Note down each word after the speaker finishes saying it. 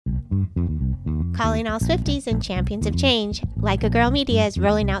Calling all Swifties and champions of change, Like a Girl Media is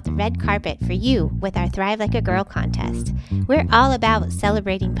rolling out the red carpet for you with our Thrive Like a Girl contest. We're all about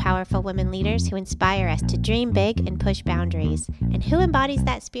celebrating powerful women leaders who inspire us to dream big and push boundaries. And who embodies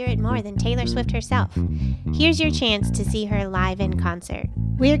that spirit more than Taylor Swift herself? Here's your chance to see her live in concert.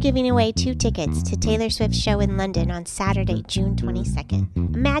 We're giving away 2 tickets to Taylor Swift's show in London on Saturday, June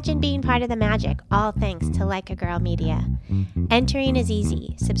 22nd. Imagine being part of the magic, all thanks to Like a Girl Media. Entering is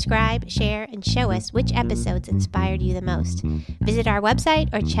easy. Subscribe, share, and show us which episodes inspired you the most. Visit our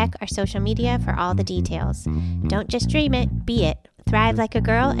website or check our social media for all the details. Don't just dream it, be it. Thrive like a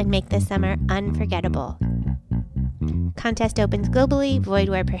girl and make this summer unforgettable. Contest opens globally, void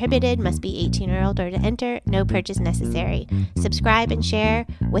where prohibited, must be 18 or older to enter, no purchase necessary. Subscribe and share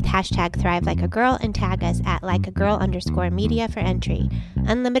with hashtag Thrive Like a Girl and tag us at likeagirl_media for entry.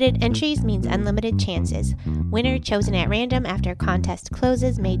 Unlimited entries means unlimited chances. Winner chosen at random after contest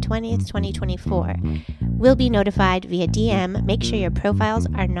closes May 20th, 2024. Will be notified via DM. Make sure your profiles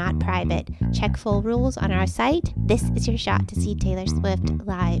are not private. Check full rules on our site. This is your shot to see Taylor Swift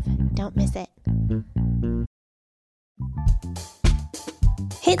live. Don't miss it.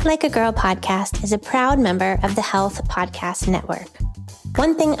 Hit Like a Girl podcast is a proud member of the Health Podcast Network.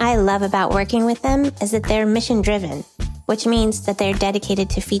 One thing I love about working with them is that they're mission-driven, which means that they're dedicated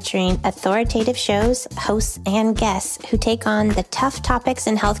to featuring authoritative shows, hosts, and guests who take on the tough topics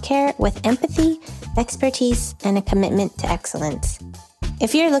in healthcare with empathy, expertise, and a commitment to excellence.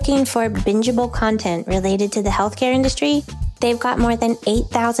 If you're looking for bingeable content related to the healthcare industry, they've got more than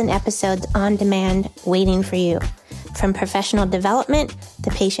 8,000 episodes on demand waiting for you. From professional development,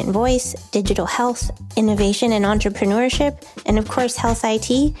 the patient voice, digital health, innovation and entrepreneurship, and of course, health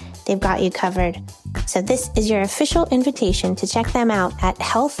IT, they've got you covered. So this is your official invitation to check them out at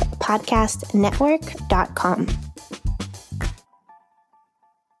healthpodcastnetwork.com.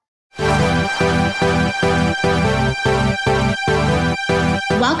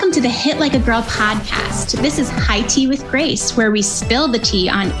 Welcome to the Hit Like a Girl podcast. This is High Tea with Grace, where we spill the tea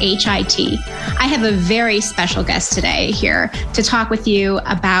on HIT. I have a very special guest today here to talk with you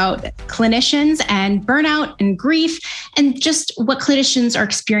about clinicians and burnout and grief and just what clinicians are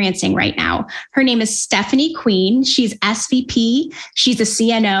experiencing right now. Her name is Stephanie Queen. She's SVP. She's a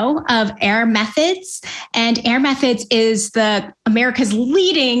CNO of Air Methods. And Air Methods is America's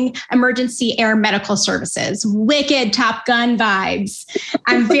leading emergency air medical services. Wicked Top Gun vibes.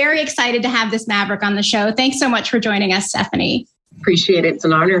 I'm very excited to have this maverick on the show. Thanks so much for joining us, Stephanie. Appreciate it. It's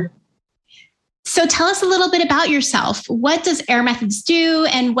an honor. So tell us a little bit about yourself. What does Air Methods do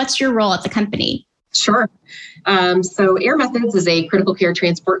and what's your role at the company? Sure. So Air Methods is a critical care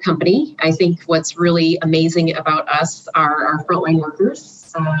transport company. I think what's really amazing about us are our frontline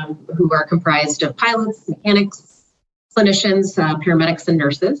workers who are comprised of pilots, mechanics, clinicians, paramedics, and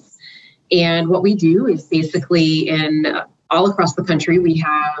nurses. And what we do is basically all across the country, we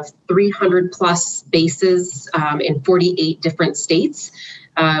have 300 plus bases in 48 different states.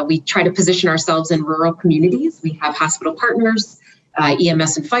 We try to position ourselves in rural communities. We have hospital partners,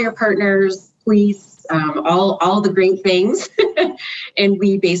 EMS and fire partners, police, all the great things. And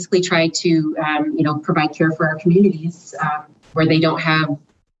we basically try to, provide care for our communities where they don't have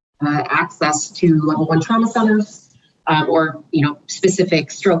access to level 1 trauma centers. Or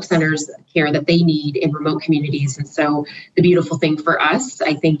specific stroke centers care that they need in remote communities. And so the beautiful thing for us,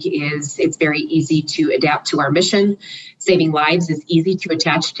 I think, is it's very easy to adapt to our mission. Saving lives is easy to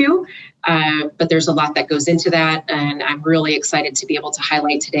attach to, but there's a lot that goes into that. And I'm really excited to be able to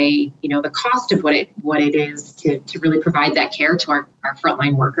highlight today, the cost of what it is to really provide that care to our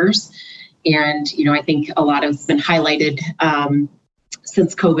frontline workers. And, I think a lot has been highlighted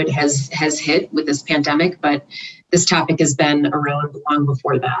since COVID has hit with this pandemic, but this topic has been around long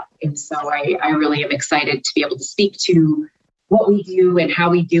before that. And so I really am excited to be able to speak to what we do and how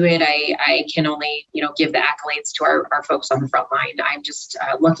we do it. I can only, give the accolades to our folks on the front line. I'm just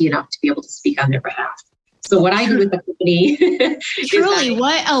lucky enough to be able to speak on their behalf. So what I do with the company truly,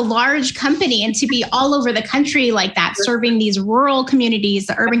 what a large company, and to be all over the country like that, serving these rural communities,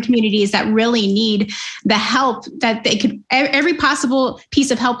 the urban communities that really need the help that they could, every possible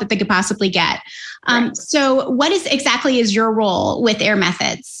piece of help that they could possibly get. Right. So what exactly is your role with Air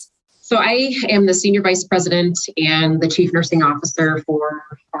Methods? So I am the Senior Vice President and the Chief Nursing Officer for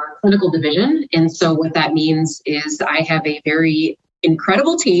our clinical division. And so what that means is I have a very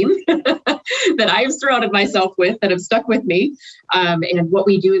incredible team that I've surrounded myself with that have stuck with me. And what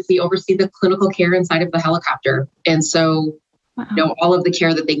we do is we oversee the clinical care inside of the helicopter. And so, all of the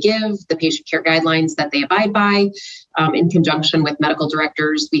care that they give, the patient care guidelines that they abide by, in conjunction with medical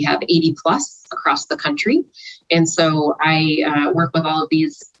directors, we have 80 plus across the country. And so I work with all of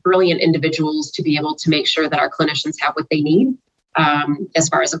these brilliant individuals to be able to make sure that our clinicians have what they need as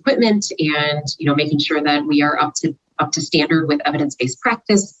far as equipment and, making sure that we are up to standard with evidence-based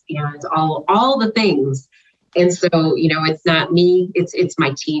practice and all the things. And so, it's not me, it's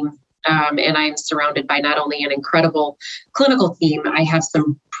my team. And I'm surrounded by not only an incredible clinical team, I have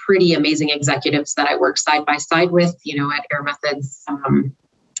some pretty amazing executives that I work side by side with, at Air Methods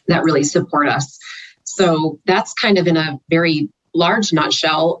that really support us. So that's kind of in a very large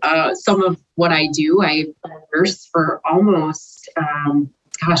nutshell. Some of what I do, I've been a nurse for almost,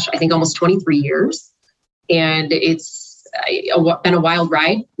 I think almost 23 years. And it's been a wild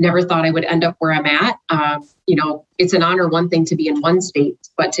ride. Never thought I would end up where I'm at. It's an honor, one thing to be in one state,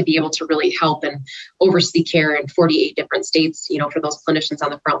 but to be able to really help and oversee care in 48 different states, for those clinicians on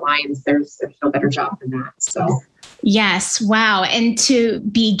the front lines, there's no better job than that. So. Yes. Wow. And to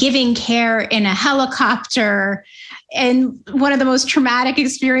be giving care in a helicopter and one of the most traumatic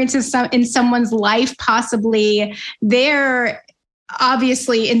experiences in someone's life, possibly, they're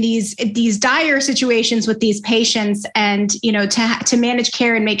obviously in these dire situations with these patients, and, to manage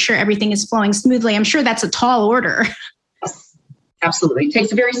care and make sure everything is flowing smoothly. I'm sure that's a tall order. Yes, absolutely. It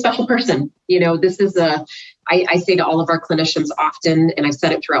takes a very special person. This is I say to all of our clinicians often, and I've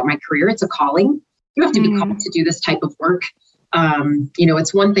said it throughout my career, it's a calling. You have to be called to do this type of work.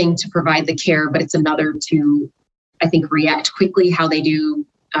 It's one thing to provide the care, but it's another to, I think, react quickly how they do.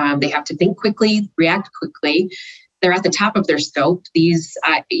 They have to think quickly, react quickly. They're at the top of their scope. These,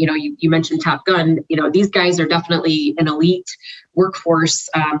 you mentioned Top Gun, these guys are definitely an elite workforce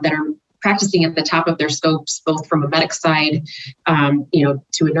that are practicing at the top of their scopes, both from a medic side, to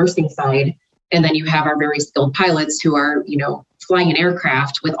a nursing side. And then you have our very skilled pilots who are, flying an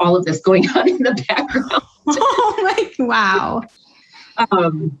aircraft with all of this going on in the background. Wow.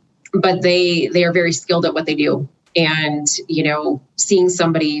 But they are very skilled at what they do. And, seeing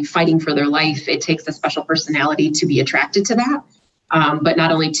somebody fighting for their life, it takes a special personality to be attracted to that. But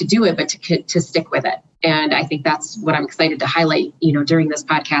not only to do it, but to stick with it. And I think that's what I'm excited to highlight, during this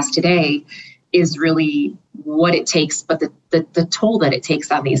podcast today, is really what it takes, but the toll that it takes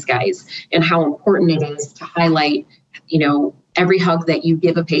on these guys and how important it is to highlight, every hug that you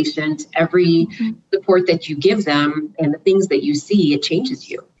give a patient, every support that you give them, and the things that you see, it changes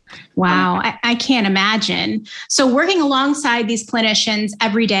you. Wow. I can't imagine. So working alongside these clinicians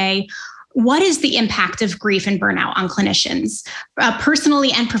every day, what is the impact of grief and burnout on clinicians,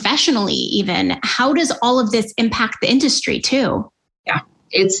 personally and professionally even? How does all of this impact the industry too? Yeah,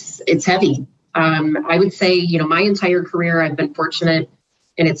 it's heavy. I would say, my entire career, I've been fortunate,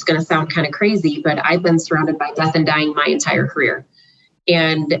 and it's going to sound kind of crazy, but I've been surrounded by death and dying my entire career.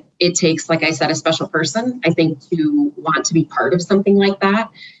 And it takes, like I said, a special person, I think, to want to be part of something like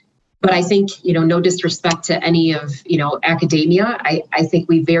that. But I think, no disrespect to any of, academia, I think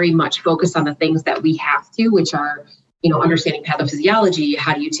we very much focus on the things that we have to, which are, understanding pathophysiology.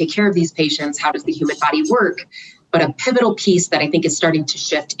 How do you take care of these patients? How does the human body work? But a pivotal piece that I think is starting to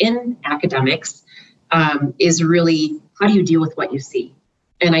shift in academics is really, how do you deal with what you see?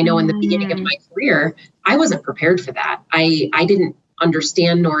 And I know in the beginning of my career, I wasn't prepared for that. I didn't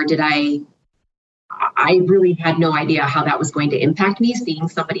understand, nor did I really had no idea how that was going to impact me, seeing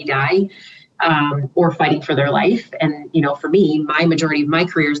somebody die or fighting for their life. And, for me, my majority of my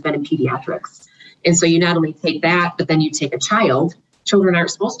career has been in pediatrics. And so you not only take that, but then you take a child. Children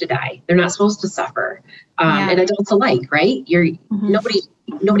aren't supposed to die. They're not supposed to suffer. And adults alike, right?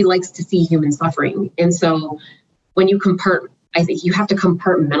 Nobody likes to see human suffering. And so when you I think you have to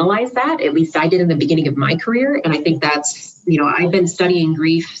compartmentalize that. At least I did in the beginning of my career. And I think that's, I've been studying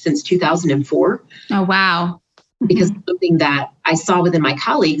grief since 2004. Oh, wow. Because something that I saw within my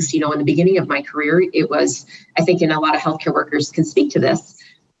colleagues, in the beginning of my career, it was, I think, and a lot of healthcare workers can speak to this,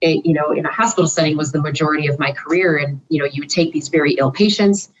 in a hospital setting was the majority of my career. And, you would take these very ill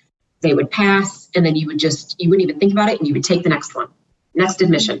patients, they would pass, and then you wouldn't even think about it. And you would take the next one, next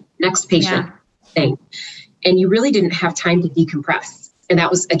admission, next patient thing. And you really didn't have time to decompress. And that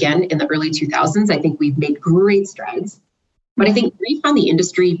was, again, in the early 2000s. I think we've made great strides. But I think grief on the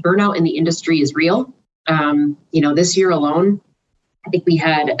industry, burnout in the industry is real. This year alone, I think we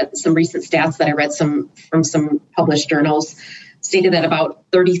had some recent stats that I read from some published journals stated that about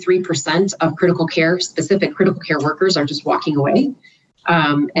 33% of specific critical care workers are just walking away.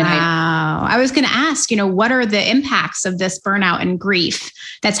 Wow. I was going to ask, what are the impacts of this burnout and grief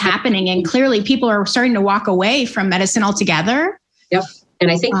that's happening? And clearly people are starting to walk away from medicine altogether. Yep.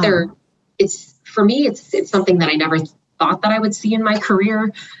 And I think for me, it's something that I never thought that I would see in my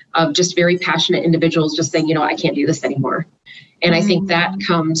career, of just very passionate individuals just saying, I can't do this anymore. And I think that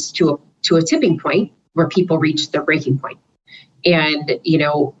comes to a tipping point where people reach their breaking point. And, you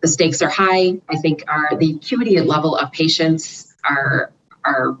know, the stakes are high. I think the acuity level of patients are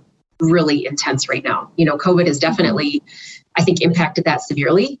really intense right now. You know, COVID has definitely, I think, impacted that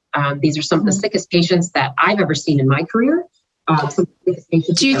severely. These are some of the sickest patients that I've ever seen in my career.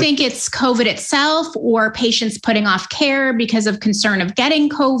 Do you think it's COVID itself or patients putting off care because of concern of getting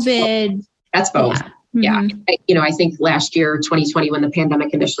COVID? That's both. Yeah. You know, I think last year, 2020, when the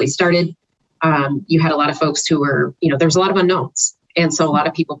pandemic initially started, you had a lot of folks who were, you know, there's a lot of unknowns. And so a lot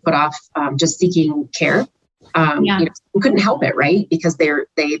of people put off just seeking care. You know, we couldn't help it, right? Because they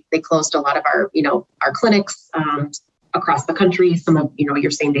closed a lot of our, you know, our clinics across the country. Some of, you know,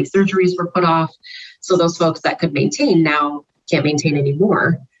 your same day surgeries were put off. So those folks that could maintain now can't maintain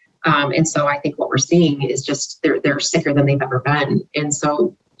anymore. And so I think what we're seeing is just they're sicker than they've ever been. And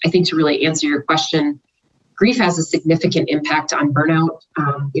so I think to really answer your question, grief has a significant impact on burnout.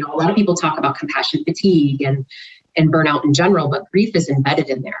 You know, a lot of people talk about compassion fatigue and burnout in general, but grief is embedded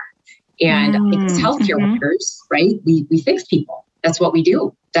in there. And I think as healthcare workers, right, we fix people. That's what we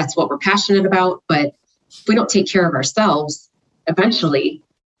do. That's what we're passionate about. But if we don't take care of ourselves, eventually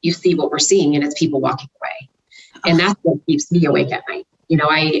you see what we're seeing, and it's people walking away. And that's what keeps me awake at night. You know,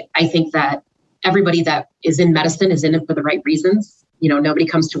 I think that everybody that is in medicine is in it for the right reasons. You know, nobody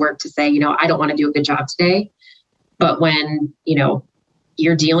comes to work to say, you know, I don't want to do a good job today. But when, you know,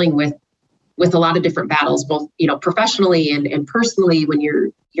 you're dealing with a lot of different battles, both, you know, professionally and personally, when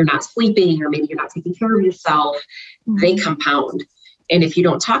you're not sleeping or maybe you're not taking care of yourself, they compound. And if you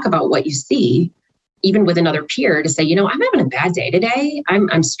don't talk about what you see, even with another peer to say, you know, I'm having a bad day today,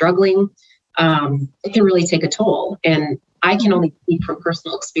 I'm struggling, it can really take a toll. And I can only speak from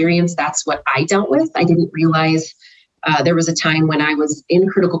personal experience. That's what I dealt with. I didn't realize there was a time when I was in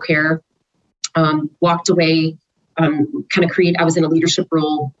critical care, walked away, I was in a leadership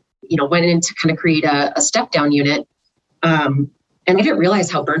role, you know, went in to kind of create a step down unit. And I didn't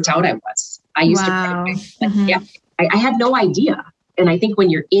realize how burnt out I was. I used to, I had no idea. And I think when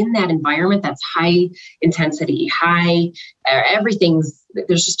you're in that environment, that's high intensity,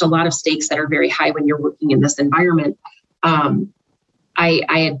 there's just a lot of stakes that are very high when you're working in this environment. I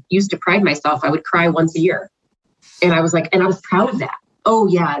had used to pride myself. I would cry once a year. And I was like, and I was proud of that. Oh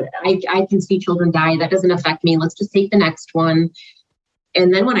yeah, I can see children die. That doesn't affect me. Let's just take the next one.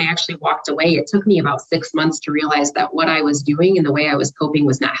 And then when I actually walked away, it took me about 6 months to realize that what I was doing and the way I was coping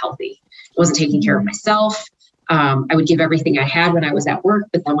was not healthy. I wasn't taking care of myself. I would give everything I had when I was at work,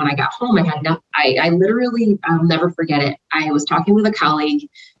 but then when I got home, I had nothing. I literally, I'll never forget it. I was talking with a colleague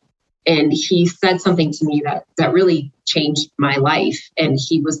and he said something to me that really changed my life. And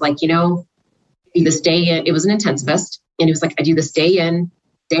he was like, you know, this day in, it was an intensivist. And he was like, I do this day in,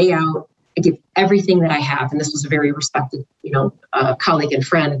 day out. I give everything that I have. And this was a very respected, you know, colleague and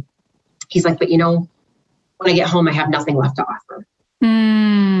friend. He's like, but you know, when I get home, I have nothing left to offer.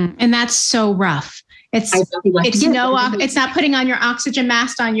 And that's so rough. It's not putting on your oxygen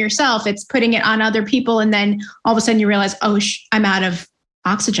mask on yourself. It's putting it on other people. And then all of a sudden you realize, I'm out of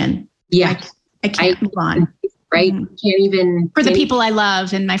oxygen. Yeah. I can't move on. Right. Can't even. For the people I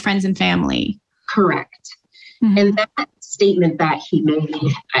love and my friends and family. Correct. And that statement that he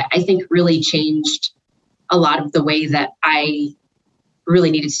made, I think really changed a lot of the way that I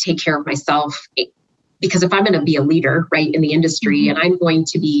really needed to take care of myself. Because if I'm going to be a leader, right, in the industry, and I'm going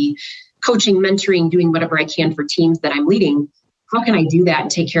to be coaching, mentoring, doing whatever I can for teams that I'm leading, how can I do that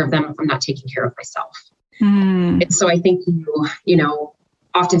and take care of them if I'm not taking care of myself? And so I think, you know,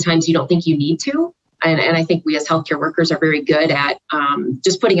 oftentimes you don't think you need to. And I think we as healthcare workers are very good at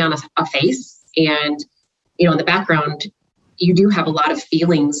just putting on a face. And, you know, in the background, you do have a lot of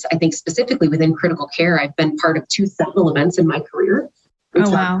feelings. I think specifically within critical care, I've been part of 2 sentinel events in my career.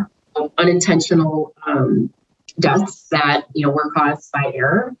 Wow. Unintentional deaths that, you know, were caused by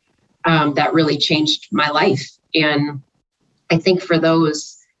error that really changed my life. And I think for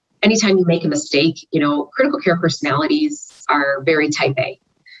those, anytime you make a mistake, you know, critical care personalities are very type A.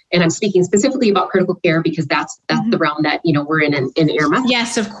 And I'm speaking specifically about critical care because that's the realm that, you know, we're in air medicine.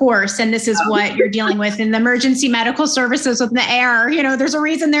 Yes, of course. And this is what you're dealing with in the emergency medical services with the air. You know, there's a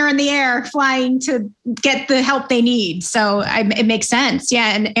reason they're in the air flying to get the help they need. So it makes sense.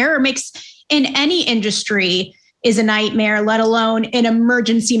 Yeah. And error makes in any industry is a nightmare, let alone in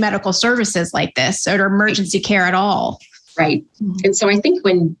emergency medical services like this or emergency care at all. Right. And so I think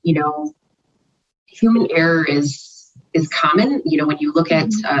when, you know, human error is common, you know, when you look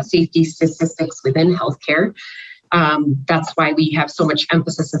at safety statistics within healthcare, that's why we have so much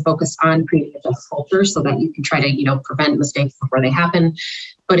emphasis and focus on creating a just culture so that you can try to, you know, prevent mistakes before they happen.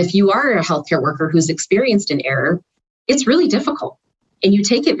 But if you are a healthcare worker who's experienced an error, it's really difficult and you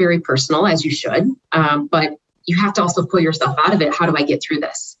take it very personal, as you should. But you have to also pull yourself out of it. How do I get through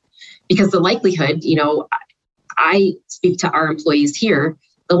this? Because the likelihood, I speak to our employees here,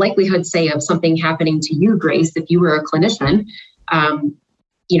 the likelihood, say, of something happening to you, Grace, if you were a clinician,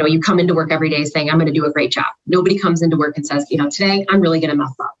 you come into work every day saying, I'm going to do a great job. Nobody comes into work and says, today I'm really going to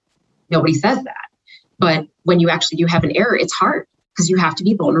mess up. Nobody says that. But when you actually do have an error, it's hard because you have to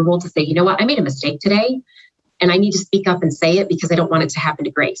be vulnerable to say, you know what, I made a mistake today and I need to speak up and say it because I don't want it to happen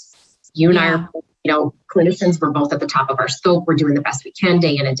to Grace. You and I are, clinicians, we're both at the top of our scope. We're doing the best we can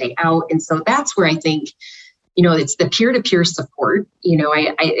day in and day out. And so that's where I think, it's the peer-to-peer support.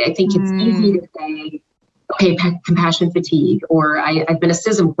 I think it's easy to say, okay, compassion fatigue, or I've been a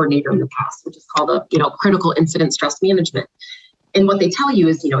CISM coordinator in the past, which is called critical incident stress management. And what they tell you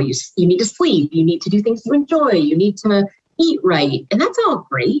is, you need to sleep, you need to do things you enjoy, you need to eat right. And that's all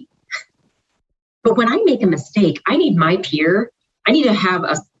great. But when I make a mistake, I need my peer. I need to have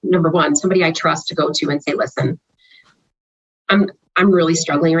number one, somebody I trust to go to and say, listen, I'm really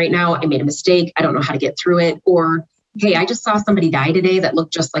struggling right now. I made a mistake. I don't know how to get through it. Or, hey, I just saw somebody die today that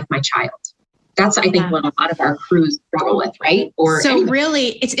looked just like my child. That's, I think, what a lot of our crews struggle with, right?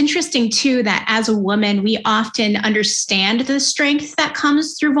 Really, it's interesting, too, that as a woman, we often understand the strength that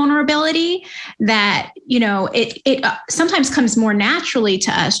comes through vulnerability, that, it sometimes comes more naturally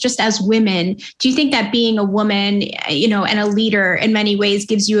to us just as women. Do you think that being a woman, and a leader in many ways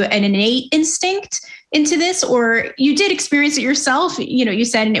gives you an innate instinct into this, or you did experience it yourself, you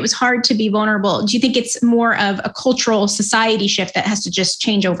said, and it was hard to be vulnerable? Do you think it's more of a cultural society shift that has to just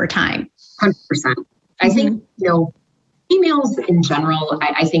change over time? 100%. I think, females in general,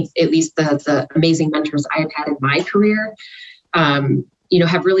 I think at least the amazing mentors I have had in my career,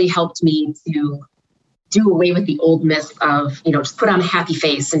 have really helped me to do away with the old myth of, just put on a happy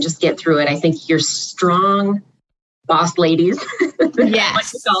face and just get through it. I think you're strong boss ladies. Yes. I like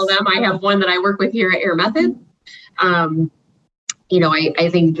to call them. I have one that I work with here at Air Methods. I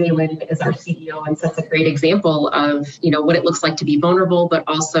think Jalen is our CEO and sets a great example of, what it looks like to be vulnerable, but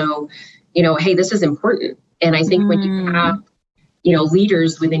also, hey, this is important. And I think when you have,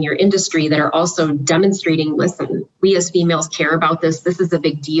 leaders within your industry that are also demonstrating, listen, we as females care about this. This is a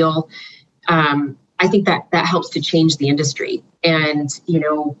big deal. I think that helps to change the industry. And,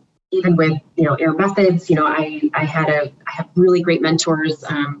 even with, Air Methods, I have really great mentors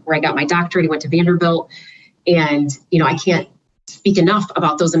where I got my doctorate. I went to Vanderbilt, and, I can't speak enough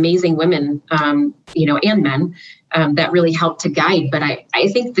about those amazing women, and men that really help to guide. But I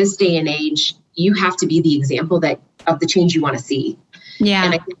think this day and age, you have to be the example of the change you want to see. Yeah.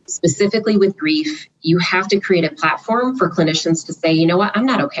 And I think specifically with grief, you have to create a platform for clinicians to say, you know what, I'm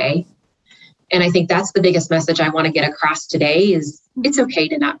not okay. And I think that's the biggest message I want to get across today is it's okay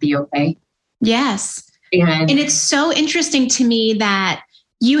to not be okay. Yes. And it's so interesting to me that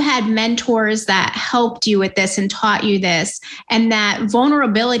you had mentors that helped you with this and taught you this, and that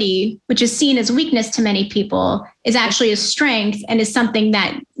vulnerability, which is seen as weakness to many people, is actually a strength and is something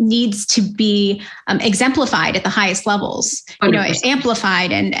that needs to be exemplified at the highest levels. 100%. It's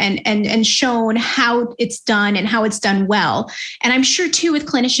amplified and shown how it's done and how it's done well. And I'm sure too, with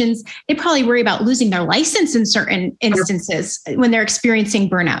clinicians, they probably worry about losing their license in certain instances when they're experiencing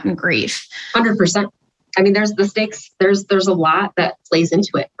burnout and grief. 100%. I mean, there's the stakes. There's a lot that plays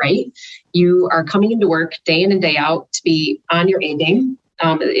into it, right? You are coming into work day in and day out to be on your A game,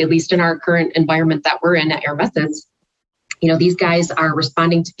 at least in our current environment that we're in at Air Methods. These guys are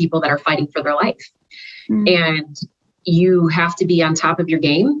responding to people that are fighting for their life. And you have to be on top of your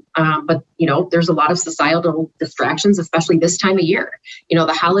game. But, there's a lot of societal distractions, especially this time of year.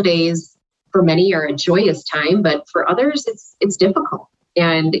 The holidays for many are a joyous time, but for others, it's difficult.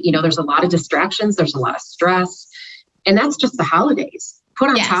 And, there's a lot of distractions. There's a lot of stress. And that's just the holidays. Put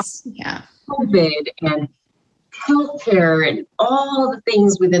on top of COVID and healthcare and all the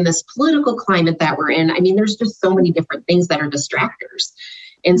things within this political climate that we're in. I mean, there's just so many different things that are distractors.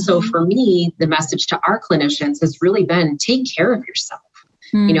 And so for me, the message to our clinicians has really been take care of yourself.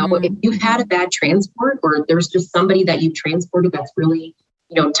 If you've had a bad transport or there's just somebody that you've transported that's really,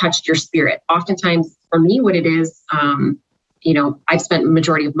 touched your spirit. Oftentimes for me, what it is, I've spent the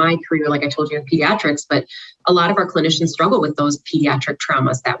majority of my career, like I told you, in pediatrics, but a lot of our clinicians struggle with those pediatric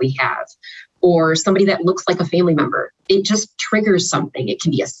traumas that we have, or somebody that looks like a family member. It just triggers something. It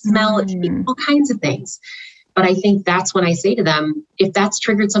can be a smell. It can be all kinds of things. But I think that's when I say to them, if that's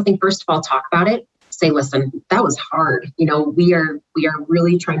triggered something, first of all, talk about it. Say, listen, that was hard. We are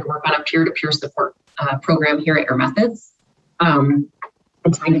really trying to work on a peer-to-peer support program here at Air Methods.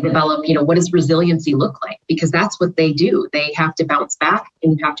 And trying to develop, what does resiliency look like? Because that's what they do. They have to bounce back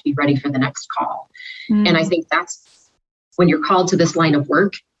and you have to be ready for the next call. And I think that's when you're called to this line of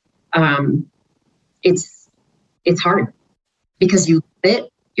work, it's it's hard because you love it,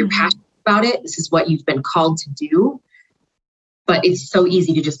 you're passionate about it. This is what you've been called to do, but it's so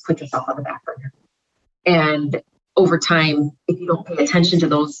easy to just put yourself on the back burner. And over time, if you don't pay attention to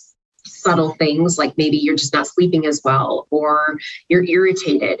those subtle things, like maybe you're just not sleeping as well, or you're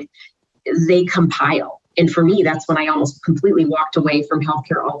irritated, they compile. And for me, that's when I almost completely walked away from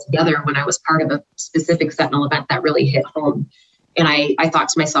healthcare altogether, when I was part of a specific Sentinel event that really hit home. And I thought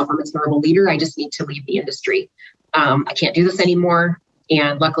to myself, I'm a terrible leader. I just need to leave the industry. I can't do this anymore.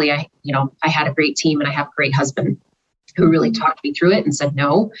 And luckily, I had a great team, and I have a great husband who really talked me through it and said,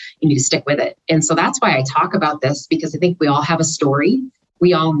 no, you need to stick with it. And so that's why I talk about this, because I think we all have a story.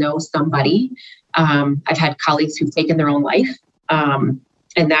 We all know somebody. I've had colleagues who've taken their own life.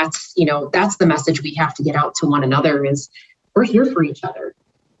 And that's the message we have to get out to one another, is we're here for each other.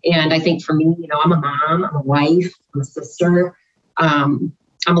 And I think for me, I'm a mom, I'm a wife, I'm a sister.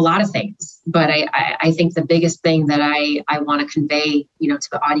 I'm a lot of things, but I think the biggest thing that I want to convey, to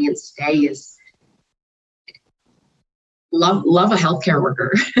the audience today is love a healthcare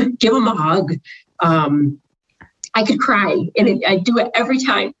worker. Give them a hug. I could cry, and I do it every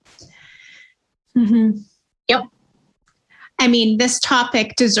time. Mm-hmm. Yep. I mean, this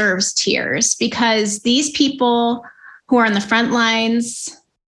topic deserves tears, because these people who are on the front lines,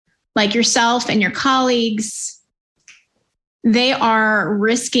 like yourself and your colleagues, they are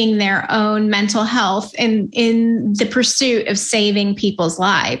risking their own mental health in the pursuit of saving people's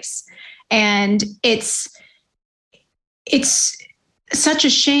lives. And it's such a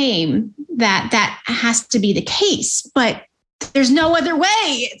shame that has to be the case, but there's no other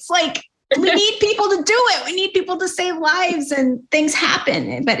way. It's like, we need people to do it. We need people to save lives, and things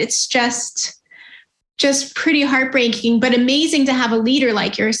happen. But it's just pretty heartbreaking, but amazing to have a leader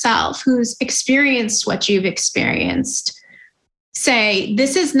like yourself who's experienced what you've experienced say,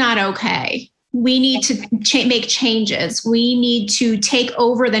 this is not okay. We need to make changes. We need to take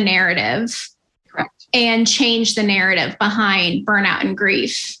over the narrative. Correct. And change the narrative behind burnout and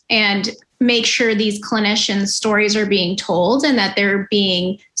grief, and make sure these clinicians' stories are being told and that they're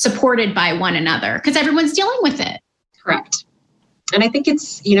being supported by one another, because everyone's dealing with it. Correct. And I think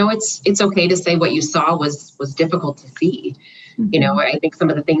it's okay to say what you saw was difficult to see. Mm-hmm. I think some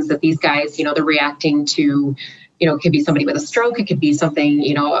of the things that these guys, they're reacting to, it could be somebody with a stroke. It could be something,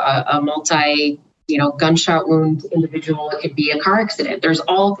 a multi, gunshot wound individual. It could be a car accident.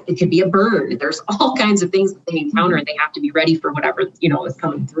 It could be a burn. There's all kinds of things that they encounter, and they have to be ready for whatever, is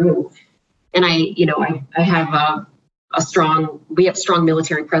coming through. And I have we have strong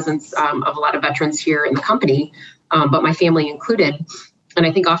military presence of a lot of veterans here in the company, but my family included. And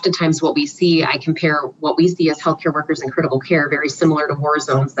I think oftentimes what we see, I compare what we see as healthcare workers in critical care very similar to war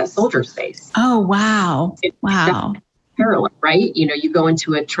zones that soldiers face. Oh, wow. Wow. Parallel, right? You go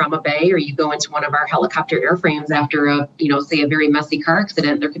into a trauma bay, or you go into one of our helicopter airframes after say a very messy car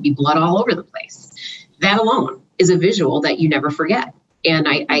accident, there could be blood all over the place. That alone is a visual that you never forget. And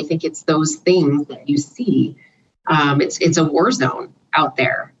I think it's those things that you see. It's a war zone out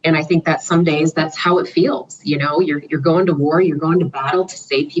there. And I think that some days that's how it feels. You're going to war, you're going to battle to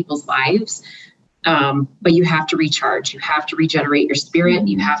save people's lives. But you have to recharge, you have to regenerate your spirit.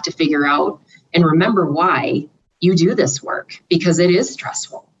 You have to figure out and remember why you do this work, because it is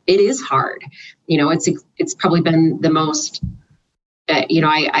stressful. It is hard. It's probably been the most,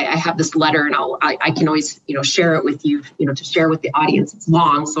 I have this letter, and I can always, share it with you, to share with the audience. It's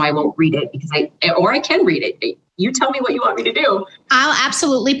long, so I won't read it or I can read it. You tell me what you want me to do. I'll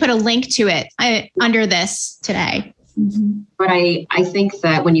absolutely put a link to it under this today. Mm-hmm. But I think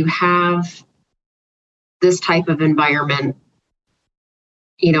that when you have this type of environment,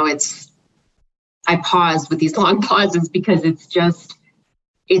 I pause with these long pauses, because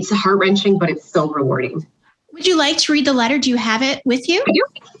it's heart-wrenching, but it's so rewarding. Would you like to read the letter? Do you have it with you? I do.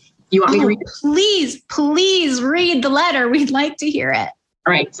 You want me to read it? Please read the letter. We'd like to hear it.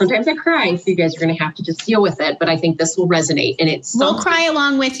 All right. Sometimes I cry, so you guys are going to have to just deal with it, but I think this will resonate. And we'll cry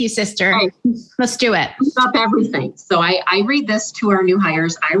along with you, sister. Right. Let's do it. Stop everything. So I read this to our new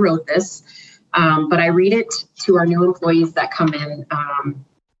hires. I wrote this, but I read it to our new employees that come in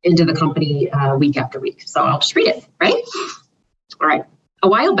into the company week after week. So I'll just read it, right? All right. A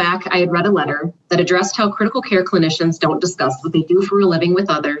while back, I had read a letter that addressed how critical care clinicians don't discuss what they do for a living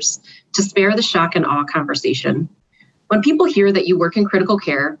with others to spare the shock and awe conversation. When people hear that you work in critical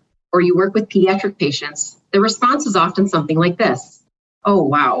care or you work with pediatric patients, the response is often something like this: "Oh,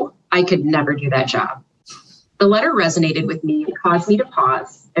 wow, I could never do that job." The letter resonated with me and caused me to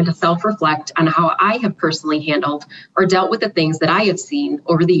pause and to self-reflect on how I have personally handled or dealt with the things that I have seen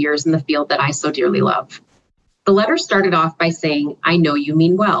over the years in the field that I so dearly love. The letter started off by saying, "I know you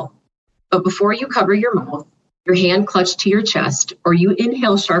mean well, but before you cover your mouth, your hand clutched to your chest, or you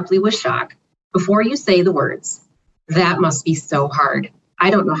inhale sharply with shock before you say the words, "That must be so hard. I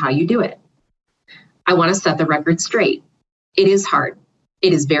don't know how you do it." I want to set the record straight. It is hard.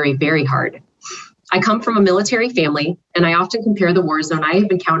 It is very, very hard. I come from a military family, and I often compare the war zone I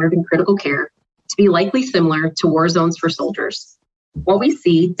have encountered in critical care to be likely similar to war zones for soldiers. What we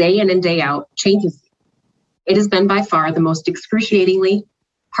see day in and day out changes. It has been by far the most excruciatingly,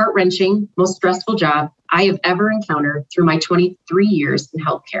 heart-wrenching, most stressful job I have ever encountered through my 23 years in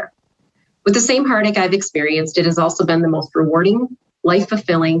healthcare. With the same heartache I've experienced, it has also been the most rewarding,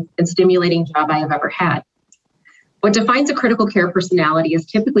 life-fulfilling, and stimulating job I have ever had. What defines a critical care personality is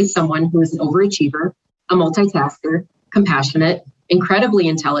typically someone who is an overachiever, a multitasker, compassionate, incredibly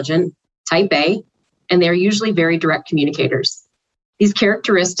intelligent, type A, and they are usually very direct communicators. These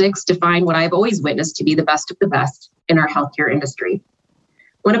characteristics define what I've always witnessed to be the best of the best in our healthcare industry.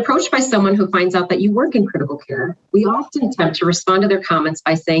 When approached by someone who finds out that you work in critical care, we often attempt to respond to their comments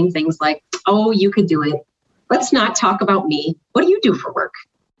by saying things like, "Oh, you could do it. Let's not talk about me. What do you do for work?"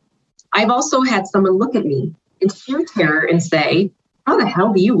 I've also had someone look at me in sheer terror and say, "How the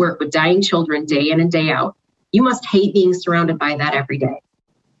hell do you work with dying children day in and day out? You must hate being surrounded by that every day."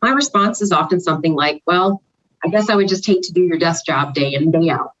 My response is often something like, "Well, I guess I would just hate to do your desk job day in and day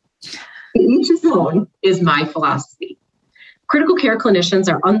out." Each his own is my philosophy. Critical care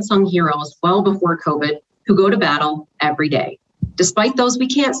clinicians are unsung heroes well before COVID who go to battle every day. Despite those we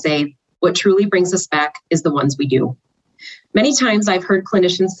can't save, what truly brings us back is the ones we do. Many times I've heard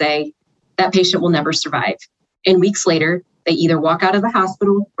clinicians say, "That patient will never survive." And weeks later, they either walk out of the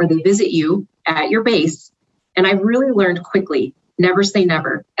hospital or they visit you at your base. And I've really learned quickly, never say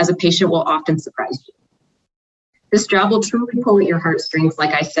never, as a patient will often surprise you. This job will truly pull at your heartstrings.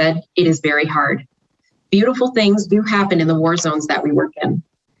 Like I said, it is very hard. Beautiful things do happen in the war zones that we work in.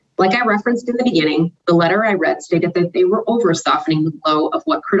 Like I referenced in the beginning, the letter I read stated that they were over softening the blow of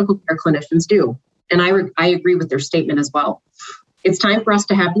what critical care clinicians do. And I agree with their statement as well. It's time for us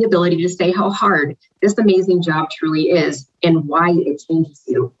to have the ability to say how hard this amazing job truly is and why it changes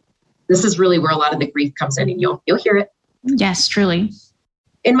you. This is really where a lot of the grief comes in, and you'll hear it. Yes, truly.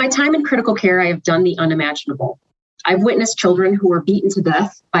 In my time in critical care, I have done the unimaginable. I've witnessed children who were beaten to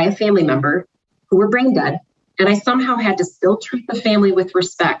death by a family member who were brain dead, and I somehow had to still treat the family with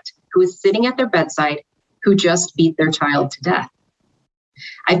respect who is sitting at their bedside who just beat their child to death.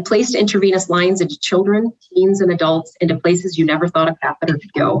 I've placed intravenous lines into children, teens, and adults into places you never thought a catheter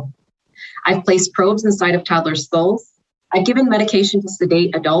could go. I've placed probes inside of toddlers' skulls. I've given medication to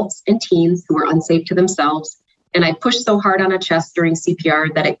sedate adults and teens who were unsafe to themselves, and I pushed so hard on a chest during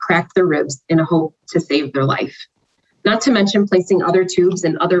CPR that it cracked their ribs in a hope to save their life. Not to mention placing other tubes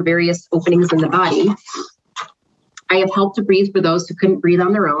and other various openings in the body. I have helped to breathe for those who couldn't breathe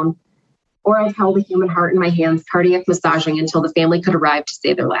on their own, or I've held a human heart in my hands, cardiac massaging until the family could arrive to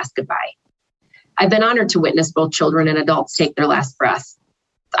say their last goodbye. I've been honored to witness both children and adults take their last breath.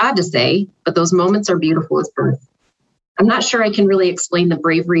 It's odd to say, but those moments are beautiful as birth. I'm not sure I can really explain the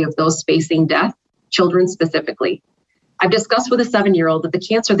bravery of those facing death, children specifically. I've discussed with a 7-year-old that the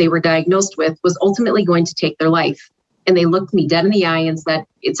cancer they were diagnosed with was ultimately going to take their life. And they looked me dead in the eye and said,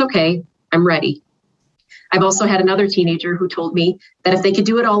 "It's okay, I'm ready." I've also had another teenager who told me that if they could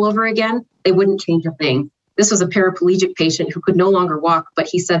do it all over again, they wouldn't change a thing. This was a paraplegic patient who could no longer walk, but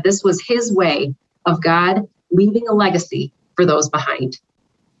he said this was his way of God leaving a legacy for those behind.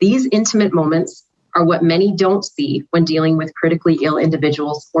 These intimate moments are what many don't see when dealing with critically ill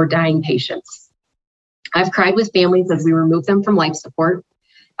individuals or dying patients. I've cried with families as we remove them from life support.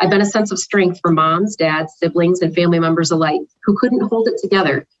 I've been a sense of strength for moms, dads, siblings, and family members alike who couldn't hold it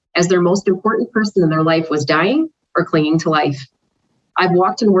together as their most important person in their life was dying or clinging to life. I've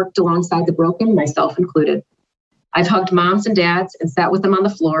walked and worked alongside the broken, myself included. I've hugged moms and dads and sat with them on the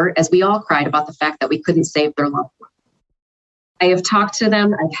floor as we all cried about the fact that we couldn't save their loved one. I have talked to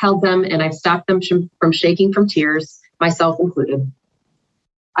them, I've held them, and I've stopped them from shaking from tears, myself included.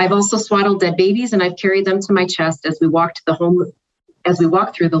 I've also swaddled dead babies, and I've carried them to my chest as we walk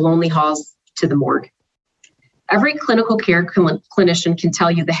through the lonely halls to the morgue. Every clinical care clinician can tell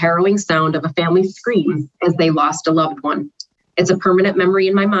you the harrowing sound of a family's scream as they lost a loved one. It's a permanent memory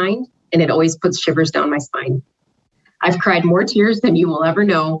in my mind, and it always puts shivers down my spine. I've cried more tears than you will ever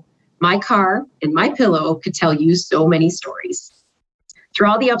know. My car and my pillow could tell you so many stories. Through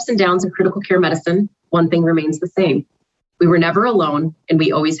all the ups and downs of critical care medicine, one thing remains the same. We were never alone, and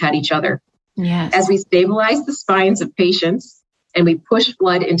we always had each other. Yes. As we stabilized the spines of patients and we pushed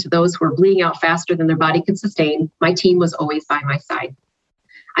blood into those who were bleeding out faster than their body could sustain, my team was always by my side.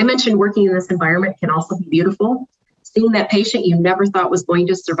 I mentioned working in this environment can also be beautiful. Seeing that patient you never thought was going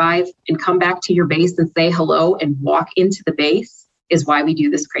to survive and come back to your base and say hello and walk into the base is why we do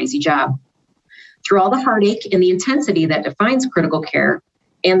this crazy job. Through all the heartache and the intensity that defines critical care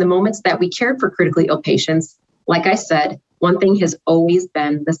and the moments that we cared for critically ill patients, like I said, one thing has always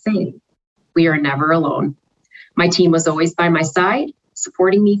been the same. We are never alone. My team was always by my side,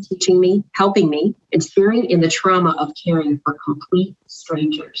 supporting me, teaching me, helping me, and sharing in the trauma of caring for complete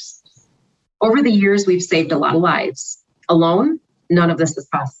strangers. Over the years, we've saved a lot of lives. Alone, none of this is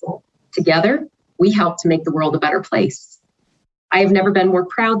possible. Together, we help to make the world a better place. I have never been more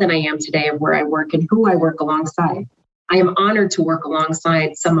proud than I am today of where I work and who I work alongside. I am honored to work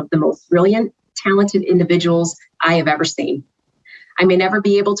alongside some of the most brilliant, talented individuals I have ever seen. I may never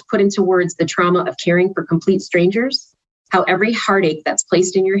be able to put into words the trauma of caring for complete strangers, how every heartache that's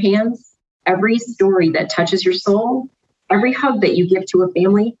placed in your hands, every story that touches your soul, every hug that you give to a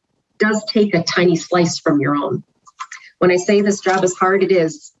family does take a tiny slice from your own. When I say this job is hard, it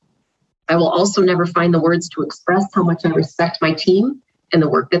is. I will also never find the words to express how much I respect my team and the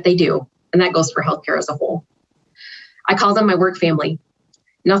work that they do. And that goes for healthcare as a whole. I call them my work family.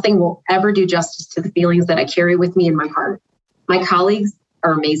 Nothing will ever do justice to the feelings that I carry with me in my heart. My colleagues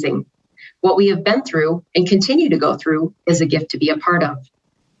are amazing. What we have been through and continue to go through is a gift to be a part of.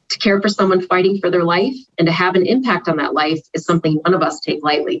 To care for someone fighting for their life and to have an impact on that life is something none of us take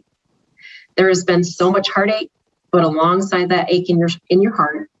lightly. There has been so much heartache, but alongside that ache in your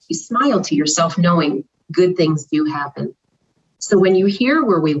heart, you smile to yourself knowing good things do happen. So when you hear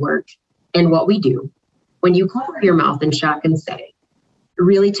where we work and what we do, when you cover your mouth in shock and say, it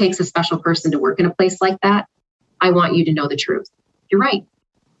really takes a special person to work in a place like that, I want you to know the truth. You're right.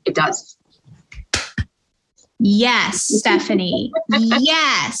 It does. Yes, Stephanie.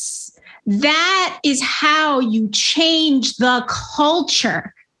 Yes. That is how you change the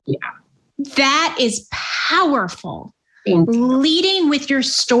culture. Yeah. That is powerful. Leading with your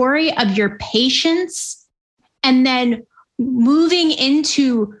story of your patients and then moving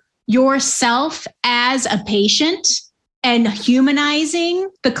into yourself as a patient and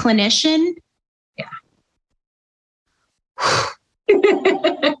humanizing the clinician. Yeah.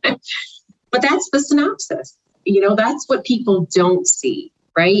 But that's the synopsis. That's what people don't see,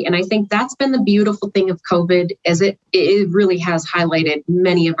 right? And I think that's been the beautiful thing of COVID, as it really has highlighted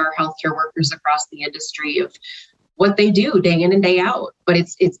many of our healthcare workers across the industry of what they do day in and day out. But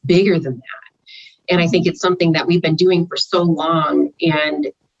it's bigger than that. And I think it's something that we've been doing for so long, and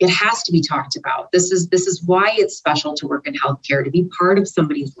it has to be talked about. This is why it's special to work in healthcare, to be part of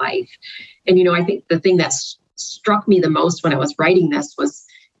somebody's life. And, I think the thing that struck me the most when I was writing this was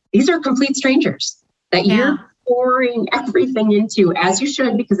these are complete strangers that you're pouring everything into, as you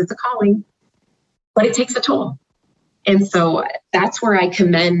should, because it's a calling, but it takes a toll. And so that's where I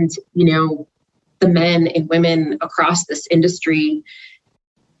commend, the men and women across this industry,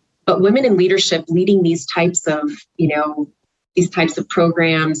 but women in leadership leading these types of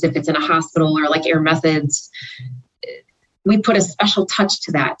programs, if it's in a hospital or like Air Methods, we put a special touch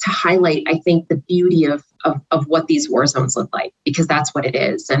to that to highlight, I think, the beauty of what these war zones look like, because that's what it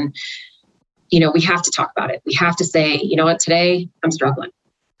is. And, we have to talk about it. We have to say, you know what, today I'm struggling.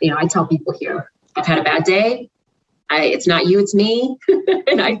 I tell people here, I've had a bad day. It's not you, it's me.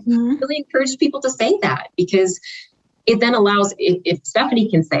 And I really encourage people to say that, because it then allows, if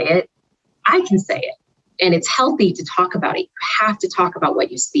Stephanie can say it, I can say it. And it's healthy to talk about it. You have to talk about what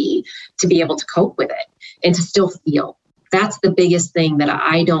you see to be able to cope with it and to still feel. That's the biggest thing that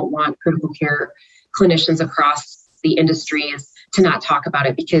I don't want critical care clinicians across the industry is to not talk about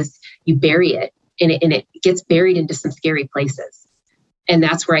it, because you bury it and it gets buried into some scary places. And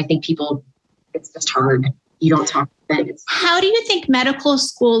that's where I think it's just hard. You don't talk about it. How do you think medical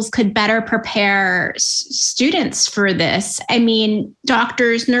schools could better prepare students for this? I mean,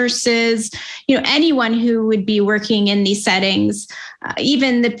 doctors, nurses, anyone who would be working in these settings,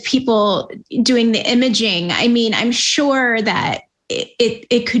 even the people doing the imaging. I mean, I'm sure that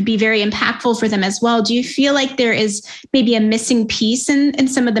it could be very impactful for them as well. Do you feel like there is maybe a missing piece in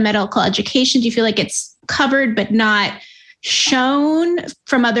some of the medical education? Do you feel like it's covered but not shown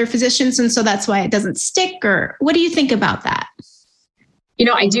from other physicians, and so that's why it doesn't stick? Or what do you think about that?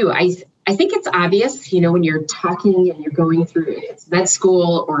 I do. I think it's obvious, when you're talking and you're going through, if it's med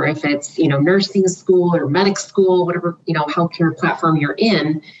school or if it's, nursing school or medic school, whatever, healthcare platform you're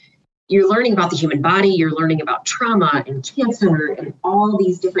in, you're learning about the human body, you're learning about trauma and cancer and all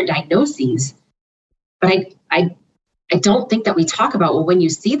these different diagnoses. But I don't think that we talk about, well, when you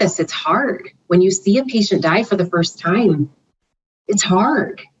see this, it's hard. When you see a patient die for the first time, it's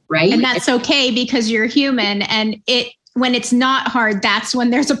hard, right? And that's okay, because you're human. And when it's not hard, that's when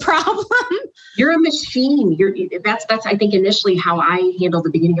there's a problem. You're a machine. That's I think initially how I handled the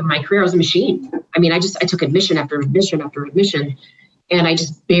beginning of my career. I was a machine. I mean, I took admission after admission after admission, and I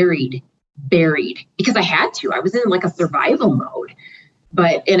just buried because I had to. I was in like a survival mode.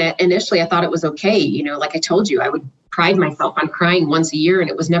 But initially I thought it was okay. You know, like I told you, I would pride myself on crying once a year, and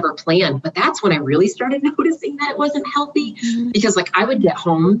it was never planned. But that's when I really started noticing that it wasn't healthy, because like I would get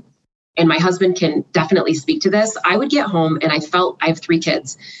home, and my husband can definitely speak to this. I would get home and I have 3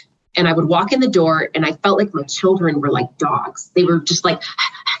 kids. And I would walk in the door and I felt like my children were like dogs. They were just like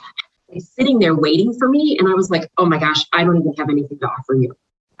sitting there waiting for me. And I was like, oh my gosh, I don't even have anything to offer you.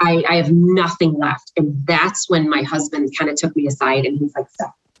 I have nothing left. And that's when my husband kind of took me aside and he's like,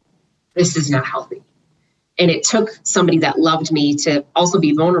 Steph, this is not healthy. And it took somebody that loved me to also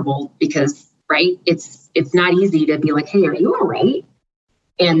be vulnerable, because, right, it's not easy to be like, hey, are you all right?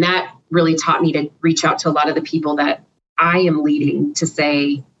 And that really taught me to reach out to a lot of the people that I am leading to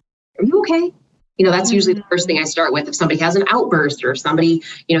say, are you okay? You know, that's usually the first thing I start with. If somebody has an outburst, or if somebody,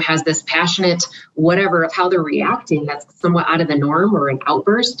 you know, has this passionate whatever of how they're reacting that's somewhat out of the norm, or an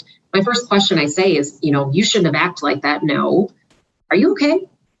outburst, my first question I say is, you know, you shouldn't have acted like that. No. Are you okay?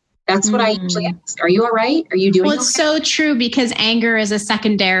 That's what I usually ask. Are you all right? Are you doing well, it's so true, because anger is a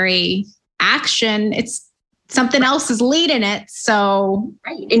secondary action. It's something else is leading it. So,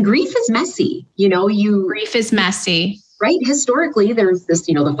 right. And grief is messy. You know, grief is messy. Right. Historically, there's this,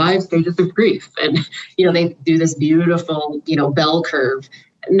 you know, the 5 stages of grief, and, you know, they do this beautiful, you know, bell curve.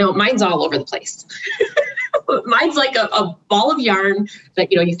 No, mine's all over the place. Mine's like a ball of yarn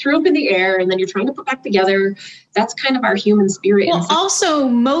that, you know, you threw up in the air and then you're trying to put back together. That's kind of our human spirit. Well, also,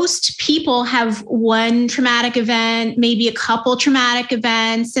 most people have one traumatic event, maybe a couple traumatic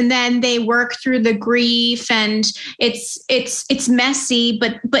events, and then they work through the grief, and it's messy,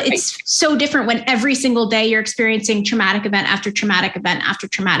 but it's so different when every single day you're experiencing traumatic event after traumatic event after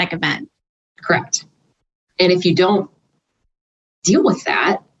traumatic event. Correct. And if you don't deal with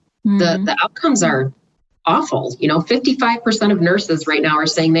that, the outcomes are awful. You know, 55% of nurses right now are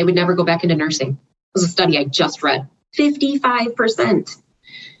saying they would never go back into nursing. It was a study I just read. 55%.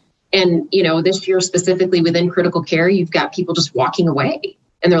 And, you know, this year specifically within critical care, you've got people just walking away,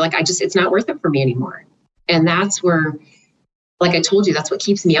 and they're like, it's not worth it for me anymore. And that's where, like I told you, that's what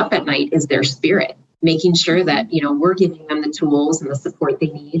keeps me up at night, is their spirit, making sure that, you know, we're giving them the tools and the support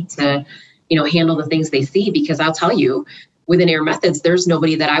they need to, you know, handle the things they see. Because I'll tell you, within Air Methods, there's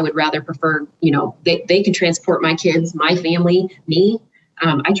nobody that I would rather prefer. You know, they can transport my kids, my family, me.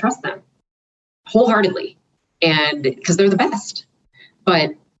 I trust them wholeheartedly, and because they're the best.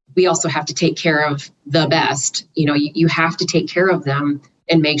 But we also have to take care of the best. You know, you have to take care of them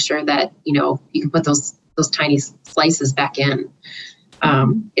and make sure that, you know, you can put those tiny slices back in.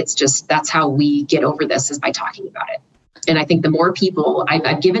 It's just, that's how we get over this, is by talking about it. And I think the more people,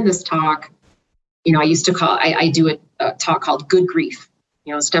 I've given this talk, you know, I used to call, I do a talk called Good Grief.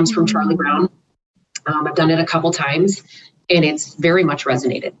 You know, it stems from Charlie Brown. I've done it a couple times, and it's very much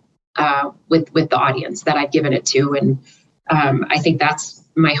resonated with the audience that I've given it to. And I think that's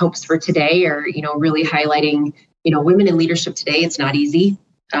my hopes for today, are, you know, really highlighting, you know, women in leadership today. It's not easy.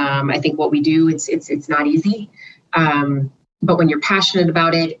 I think what we do, it's not easy. But when you're passionate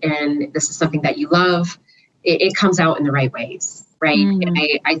about it, and this is something that you love, it comes out in the right ways, right? And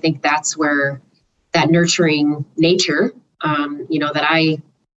I think that's where that nurturing nature, you know, that I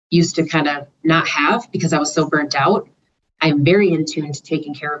used to kind of not have because I was so burnt out. I'm very in tune to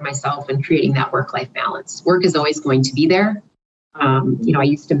taking care of myself and creating that work-life balance. Work is always going to be there. You know, I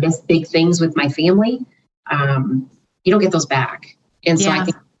used to miss big things with my family. You don't get those back. And so I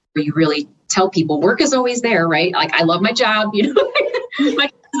think you really tell people work is always there, right? Like, I love my job, you know, my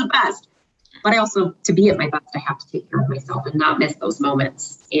job is the best. But I also, to be at my best, I have to take care of myself and not miss those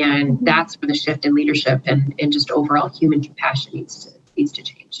moments. And that's where the shift in leadership and just overall human compassion needs to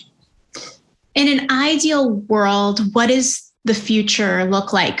change. In an ideal world, what does the future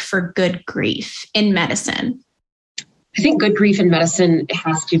look like for good grief in medicine? I think good grief in medicine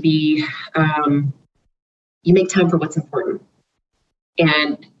has to be, you make time for what's important.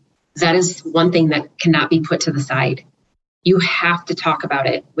 And that is one thing that cannot be put to the side. You have to talk about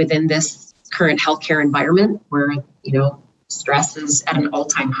it within this current healthcare environment where, you know, stress is at an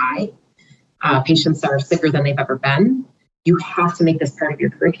all-time high. Patients are sicker than they've ever been. You have to make this part of your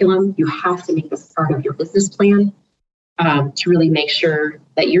curriculum. You have to make this part of your business plan to really make sure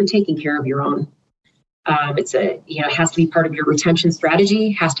that you're taking care of your own. It has to be part of your retention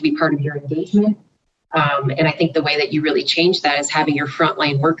strategy, has to be part of your engagement. And I think the way that you really change that is having your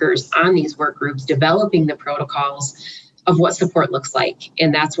frontline workers on these work groups, developing the protocols of what support looks like.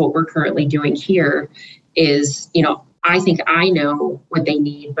 And that's what we're currently doing here is, you know, I think I know what they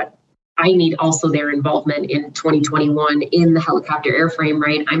need, but I need also their involvement in 2021 in the helicopter airframe,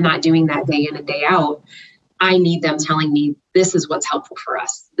 right? I'm not doing that day in and day out. I need them telling me, this is what's helpful for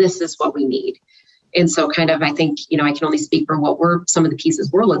us. This is what we need. And so kind of, I think, I can only speak for what some of the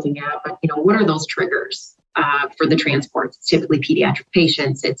pieces we're looking at, but, what are those triggers for the transports? It's typically pediatric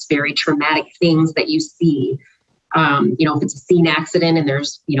patients. It's very traumatic things that you see. If it's a scene accident and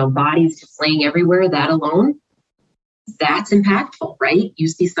there's, bodies just laying everywhere, that alone, that's impactful, right? You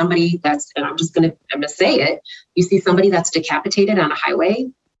see somebody and I'm going to say it, you see somebody that's decapitated on a highway,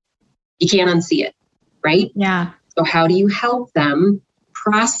 you can't unsee it, right? Yeah. So how do you help them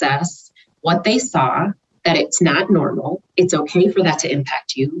process what they saw, that it's not normal? It's okay for that to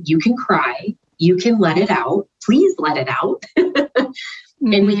impact you. You can cry. You can let it out. Please let it out.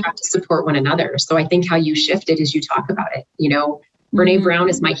 And we have to support one another. So I think how you shift it is you talk about it. Brene Brown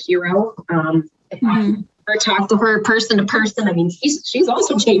is my hero. I talk to her person to person. I mean, she's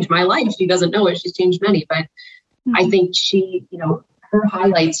also changed my life. She doesn't know it. She's changed many, but I think she, her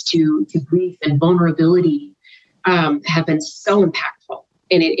highlights to grief and vulnerability have been so impactful.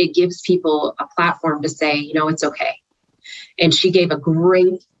 And it gives people a platform to say, it's okay. And she gave a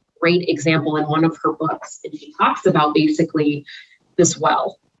great example in one of her books. And she talks about basically this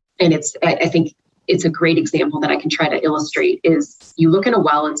well. And I think it's a great example that I can try to illustrate is you look in a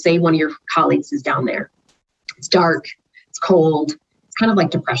well and say one of your colleagues is down there. It's dark, it's cold, it's kind of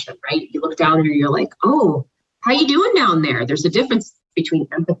like depression, right? You look down and you're like, oh, how you doing down there? There's a difference between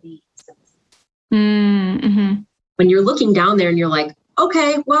empathy and sympathy. When you're looking down there and you're like,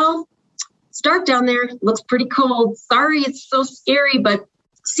 okay, well, it's dark down there. It looks pretty cold. Sorry, it's so scary, but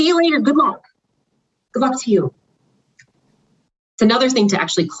see you later. Good luck. Good luck to you. It's another thing to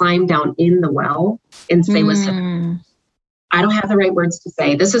actually climb down in the well and say, listen, I don't have the right words to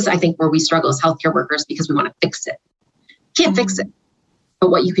say. This is, I think, where we struggle as healthcare workers because we want to fix it. Can't fix it.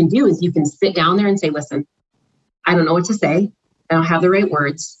 But what you can do is you can sit down there and say, listen, I don't know what to say. I don't have the right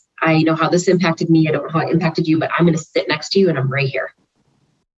words. I know how this impacted me. I don't know how it impacted you, but I'm going to sit next to you and I'm right here.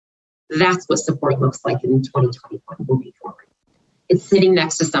 That's what support looks like in 2021 moving forward. It's sitting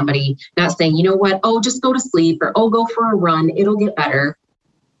next to somebody, not saying, you know what, oh, just go to sleep or, oh, go for a run. It'll get better.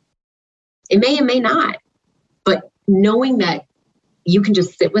 It may and may not. But knowing that you can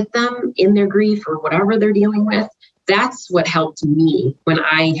just sit with them in their grief or whatever they're dealing with, that's what helped me when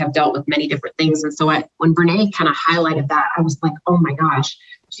I have dealt with many different things. And so when Brene kind of highlighted that, I was like, oh my gosh,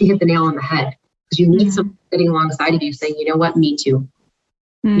 she hit the nail on the head. Because you need someone sitting alongside of you saying, you know what, me too.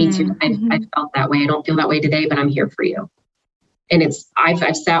 Me too. I felt that way. I don't feel that way today, but I'm here for you. And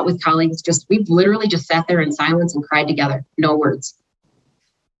I've sat with colleagues, we've literally just sat there in silence and cried together. No words.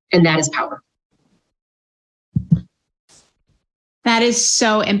 And that is power. That is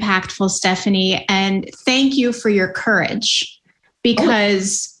so impactful, Stephanie. And thank you for your courage,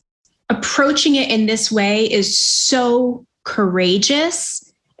 because approaching it in this way is so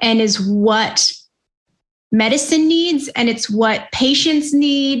courageous and is what medicine needs, and it's what patients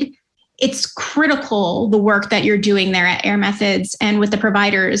need. It's critical, the work that you're doing there at Air Methods and with the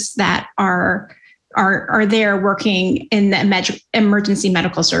providers that are there working in the emergency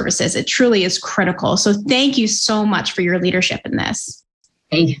medical services. It truly is critical. So thank you so much for your leadership in this.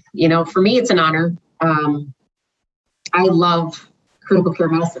 Hey, for me, it's an honor. I love critical care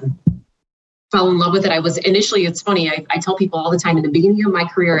medicine. Fell in love with it. It's funny. I tell people all the time, in the beginning of my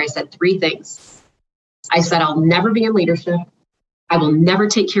career, I said 3 things. I said, I'll never be in leadership. I will never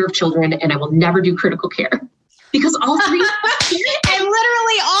take care of children, and I will never do critical care. Because all 3 and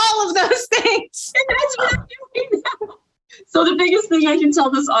literally all of those things. And that's what I'm doing now. So the biggest thing I can tell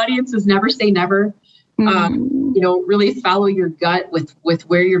this audience is never say never. Really follow your gut with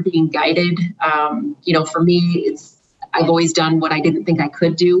where you're being guided. For me, I've always done what I didn't think I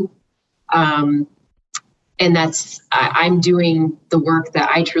could do. And I'm doing the work that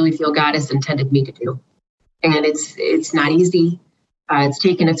I truly feel God has intended me to do. And it's not easy. It's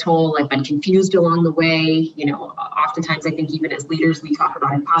taken a toll. I've been confused along the way. Oftentimes I think even as leaders, we talk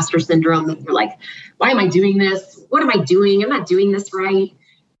about imposter syndrome, that you're like, why am I doing this? What am I doing? I'm not doing this right.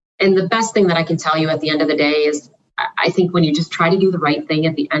 And the best thing that I can tell you at the end of the day is, I think when you just try to do the right thing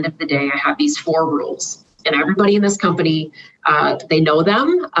at the end of the day, I have these 4 rules. And everybody in this company, they know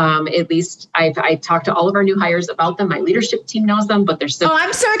them. At least I've talked to all of our new hires about them. My leadership team knows them, but they're still. Oh,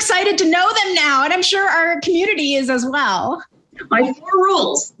 I'm so excited to know them now. And I'm sure our community is as well. My 4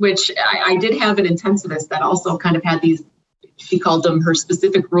 rules, which I did have an intensivist that also kind of had these, she called them her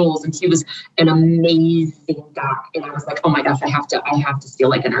specific rules. And she was an amazing doc. And I was like, oh my gosh, I have to steal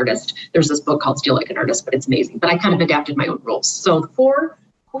like an artist. There's this book called Steal Like an Artist, but it's amazing. But I kind of adapted my own rules. So the 4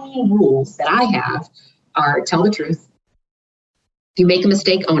 key rules that I have are: tell the truth. If you make a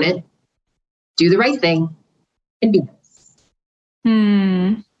mistake, own it. do the right thing, and be nice.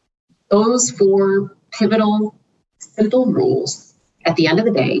 Those 4 pivotal, simple rules at the end of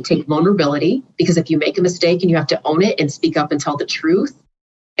the day take vulnerability, because if you make a mistake and you have to own it and speak up and tell the truth,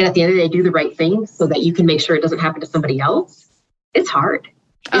 and at the end of the day, do the right thing so that you can make sure it doesn't happen to somebody else, it's hard.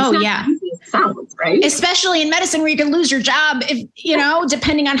 It's not easy as it sounds, right? Especially in medicine where you can lose your job, if,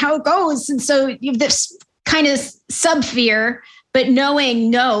 depending on how it goes. And so you have this kind of sub-fear, but knowing,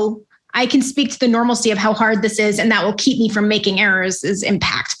 no, I can speak to the normalcy of how hard this is, and that will keep me from making errors is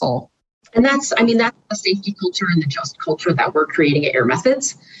impactful. And that's the safety culture and the just culture that we're creating at Air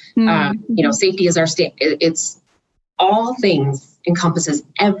Methods. Safety is our it's all things, encompasses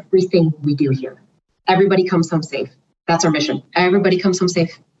everything we do here. Everybody comes home safe. That's our mission. Everybody comes home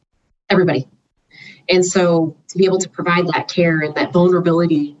safe. Everybody. And so to be able to provide that care and that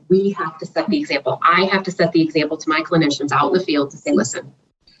vulnerability, we have to set the example. I have to set the example to my clinicians out in the field to say, listen,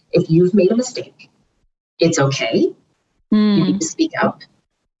 if you've made a mistake, it's okay. You need to speak up,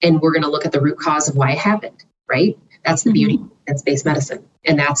 and we're going to look at the root cause of why it happened, right? That's the beauty of evidence-based medicine.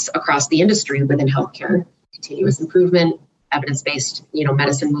 And that's across the industry within healthcare, continuous improvement, evidence-based,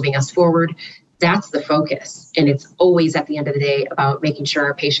 medicine moving us forward. That's the focus. And it's always at the end of the day about making sure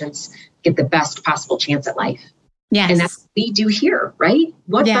our patients get the best possible chance at life. Yes. And that's what we do here, right?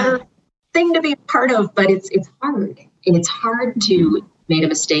 What better thing to be a part of, but it's hard. And it's hard to make a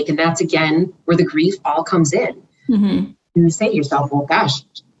mistake. And that's, again, where the grief all comes in. You say to yourself, well, gosh,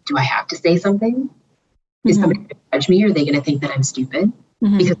 do I have to say something? Is somebody going to judge me? Or are they going to think that I'm stupid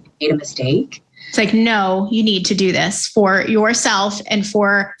because I made a mistake? It's like, no, you need to do this for yourself and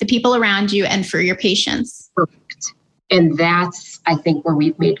for the people around you and for your patients. Perfect. And that's, I think, where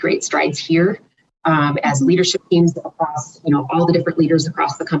we've made great strides here as leadership teams across, all the different leaders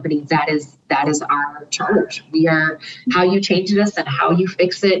across the company. That is our charge. We are how you change this and how you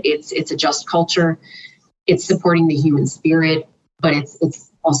fix it. It's a just culture. It's supporting the human spirit, but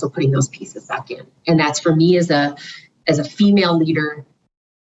it's also putting those pieces back in. And that's, for me as a female leader,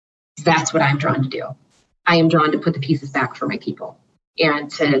 that's what I'm drawn to do. I am drawn to put the pieces back for my people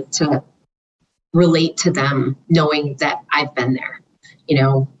and to relate to them, knowing that I've been there.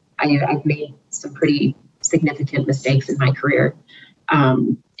 I've made some pretty significant mistakes in my career.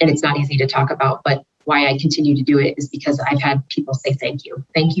 And it's not easy to talk about, but why I continue to do it is because I've had people say, thank you.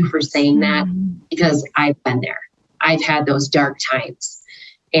 Thank you for saying that, because I've been there. I've had those dark times.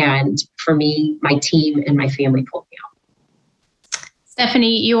 And for me, my team and my family pulled me out.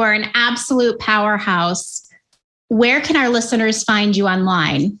 Stephanie, you are an absolute powerhouse. Where can our listeners find you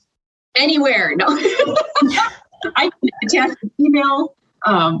online? Anywhere. No, I can attach an email.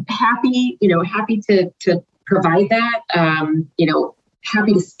 Happy to provide that.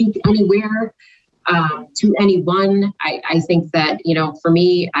 Happy to speak anywhere. To anyone. I think that, for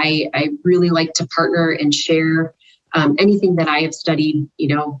me, I really like to partner and share anything that I have studied,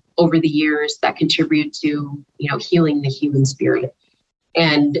 over the years that contribute to, healing the human spirit.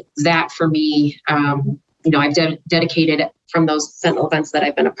 And that for me, I've dedicated from those sentinel events that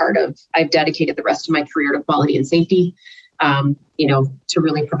I've been a part of, I've dedicated the rest of my career to quality and safety, to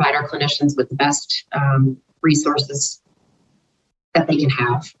really provide our clinicians with the best resources that they can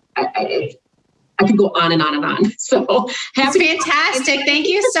have. I could go on and on and on. So that's fantastic. Thank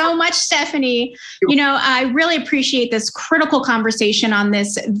you so much, Stephanie. I really appreciate this critical conversation on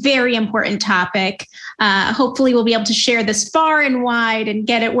this very important topic. Hopefully we'll be able to share this far and wide and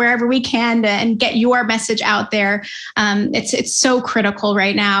get it wherever we can and get your message out there. It's so critical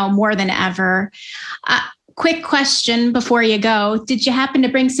right now, more than ever. Quick question before you go. Did you happen to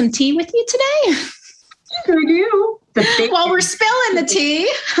bring some tea with you today? Sure do. While we're spilling the tea,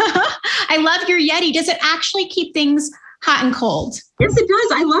 I love your Yeti. Does it actually keep things hot and cold? Yes, it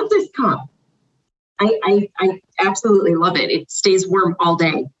does. I love this cup. I absolutely love it. It stays warm all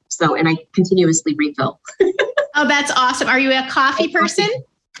day. So, and I continuously refill. Oh, that's awesome. Are you a coffee person?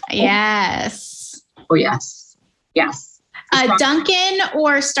 Yes. Oh, yes. Yes. Dunkin'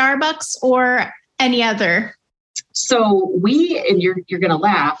 or Starbucks or any other? So and you're going to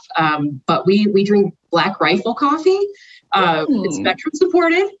laugh, but we drink Black Rifle coffee. It's Spectrum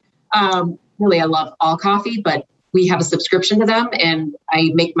supported. Really, I love all coffee, but we have a subscription to them, and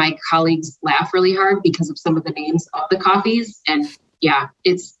I make my colleagues laugh really hard because of some of the names of the coffees. And yeah,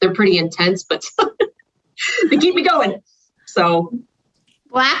 they're pretty intense, but they keep me going. So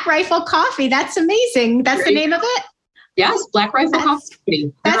Black Rifle Coffee. That's amazing. That's the name of it? Yes, Black Rifle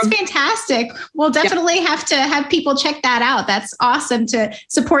Coffee. That's fantastic. We'll definitely have to have people check that out. That's awesome to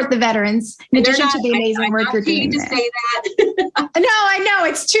support the veterans in addition to the amazing work you're doing. To say that. No, I know.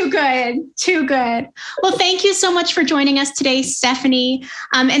 It's too good. Too good. Well, thank you so much for joining us today, Stephanie.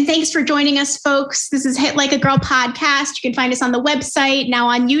 And thanks for joining us, folks. This is Hit Like a Girl podcast. You can find us on the website, now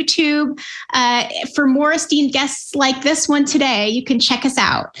on YouTube. For more esteemed guests like this one today, you can check us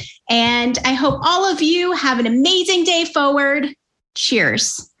out. And I hope all of you have an amazing day forward.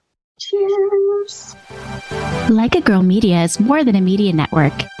 Cheers. Cheers. Like a Girl Media is more than a media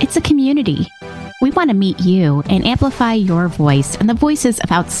network. It's a community. We want to meet you and amplify your voice and the voices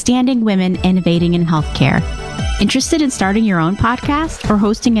of outstanding women innovating in healthcare. Interested in starting your own podcast or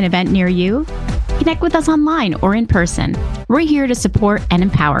hosting an event near you? Connect with us online or in person. We're here to support and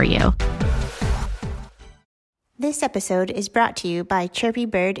empower you. This episode is brought to you by Chirpy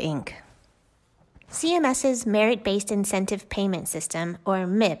Bird, Inc. CMS's Merit-Based Incentive Payment System, or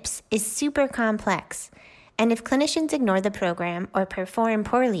MIPS, is super complex, and if clinicians ignore the program or perform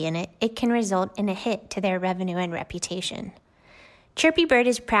poorly in it, it can result in a hit to their revenue and reputation. Chirpy Bird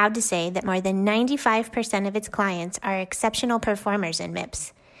is proud to say that more than 95% of its clients are exceptional performers in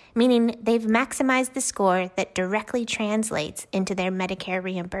MIPS, meaning they've maximized the score that directly translates into their Medicare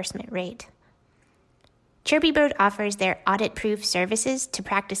reimbursement rate. Chirpy Bird offers their audit-proof services to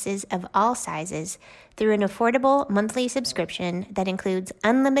practices of all sizes through an affordable monthly subscription that includes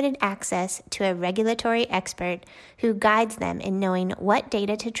unlimited access to a regulatory expert who guides them in knowing what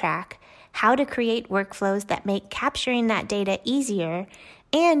data to track, how to create workflows that make capturing that data easier,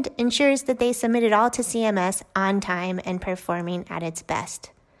 and ensures that they submit it all to CMS on time and performing at its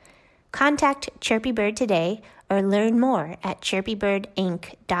best. Contact Chirpy Bird today or learn more at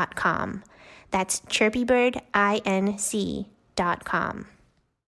chirpybirdinc.com. That's chirpybirdinc.com.